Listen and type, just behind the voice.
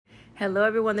Hello,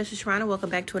 everyone. This is Sharon, and welcome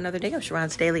back to another day of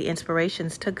Sharon's Daily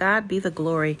Inspirations. To God be the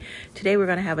glory. Today, we're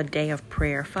going to have a day of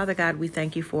prayer. Father God, we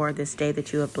thank you for this day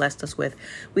that you have blessed us with.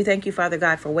 We thank you, Father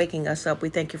God, for waking us up. We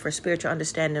thank you for spiritual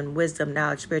understanding, wisdom,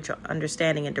 knowledge, spiritual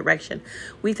understanding, and direction.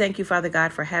 We thank you, Father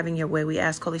God, for having your way. We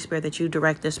ask, Holy Spirit, that you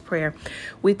direct this prayer.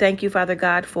 We thank you, Father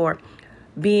God, for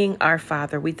being our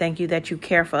Father. We thank you that you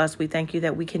care for us. We thank you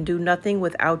that we can do nothing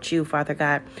without you, Father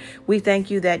God. We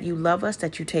thank you that you love us,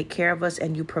 that you take care of us,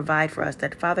 and you provide for us,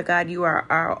 that, Father God, you are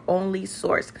our only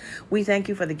source. We thank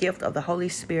you for the gift of the Holy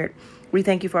Spirit. We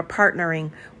thank you for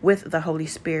partnering with the Holy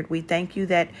Spirit. We thank you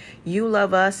that you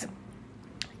love us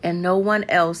and no one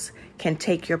else can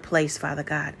take your place, Father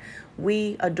God.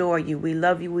 We adore you. We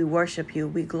love you. We worship you.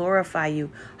 We glorify you.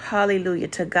 Hallelujah.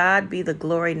 To God be the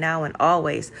glory now and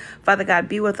always. Father God,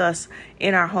 be with us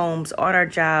in our homes, on our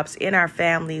jobs, in our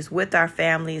families, with our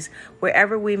families,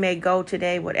 wherever we may go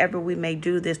today, whatever we may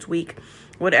do this week,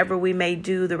 whatever we may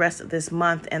do the rest of this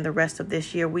month and the rest of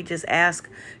this year. We just ask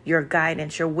your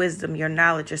guidance, your wisdom, your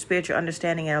knowledge, your spiritual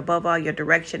understanding, and above all, your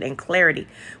direction and clarity.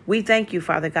 We thank you,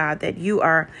 Father God, that you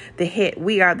are the head.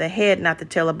 We are the head, not the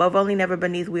tail. Above only, never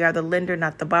beneath. We are the lender,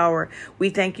 not the borrower.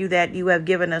 We thank you that you have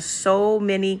given us so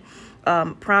many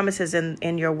promises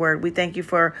in your word. We thank you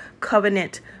for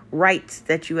covenant rights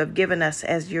that you have given us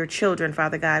as your children,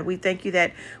 Father God. We thank you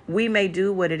that we may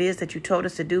do what it is that you told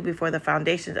us to do before the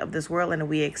foundations of this world, and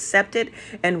we accept it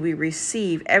and we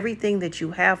receive everything that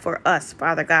you have for us,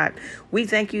 Father God. We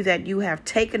thank you that you have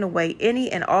taken away any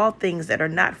and all things that are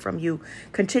not from you.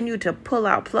 Continue to pull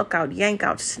out, pluck out, yank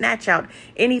out, snatch out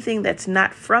anything that's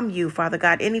not from you, Father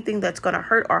God, anything that's going to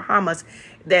hurt or harm us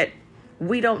that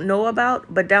we don't know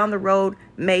about, but down the road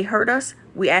may hurt us.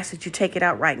 We ask that you take it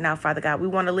out right now, Father God. We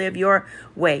want to live your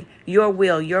way, your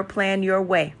will, your plan, your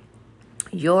way,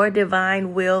 your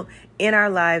divine will in our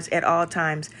lives at all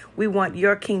times. We want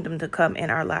your kingdom to come in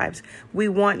our lives. We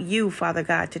want you, Father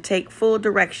God, to take full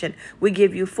direction. We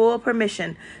give you full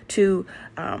permission to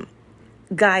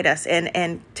guide us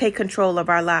and take control of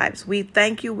our lives. We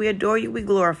thank you. We adore you. We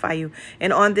glorify you.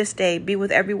 And on this day, be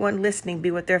with everyone listening.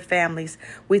 Be with their families.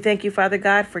 We thank you, Father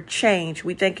God, for change.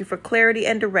 We thank you for clarity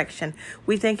and direction.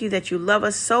 We thank you that you love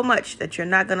us so much that you're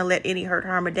not going to let any hurt,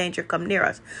 harm, or danger come near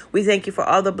us. We thank you for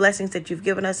all the blessings that you've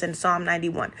given us in Psalm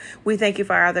 91. We thank you,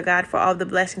 Father God, for all the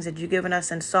blessings that you've given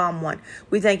us in Psalm 1.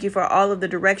 We thank you for all of the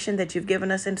direction that you've given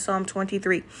us in Psalm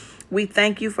 23. We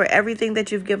thank you for everything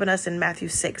that you've given us in Matthew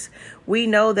 6. We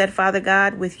know that, Father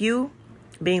God, with you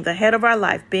being the head of our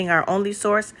life, being our only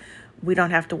source, we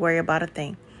don't have to worry about a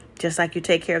thing. Just like you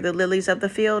take care of the lilies of the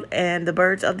field and the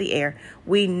birds of the air,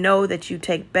 we know that you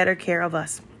take better care of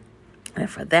us. And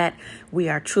for that, we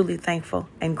are truly thankful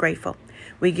and grateful.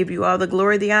 We give you all the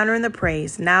glory, the honor, and the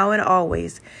praise now and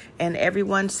always. And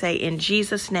everyone say, in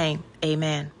Jesus' name,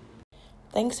 amen.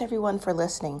 Thanks, everyone, for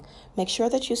listening. Make sure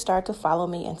that you start to follow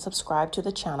me and subscribe to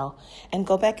the channel, and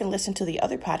go back and listen to the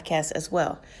other podcasts as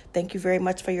well. Thank you very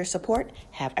much for your support.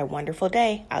 Have a wonderful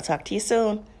day. I'll talk to you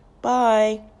soon.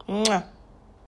 Bye. Mwah.